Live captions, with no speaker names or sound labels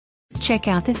Check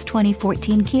out this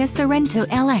 2014 Kia Sorento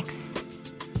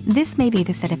LX. This may be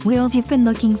the set of wheels you've been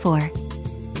looking for.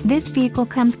 This vehicle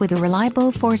comes with a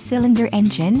reliable 4-cylinder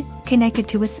engine, connected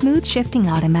to a smooth shifting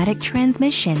automatic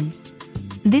transmission.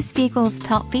 This vehicle's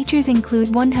top features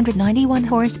include 191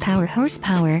 horsepower,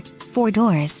 4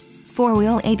 doors,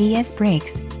 4-wheel ABS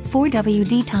brakes,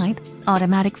 4WD type,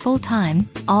 automatic full-time,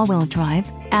 all-wheel drive,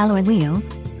 alloy wheels,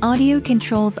 audio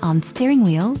controls on steering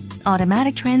wheel,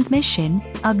 automatic transmission,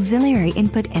 auxiliary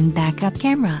input and backup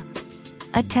camera.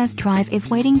 A test drive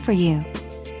is waiting for you.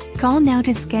 Call now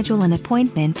to schedule an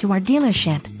appointment to our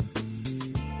dealership.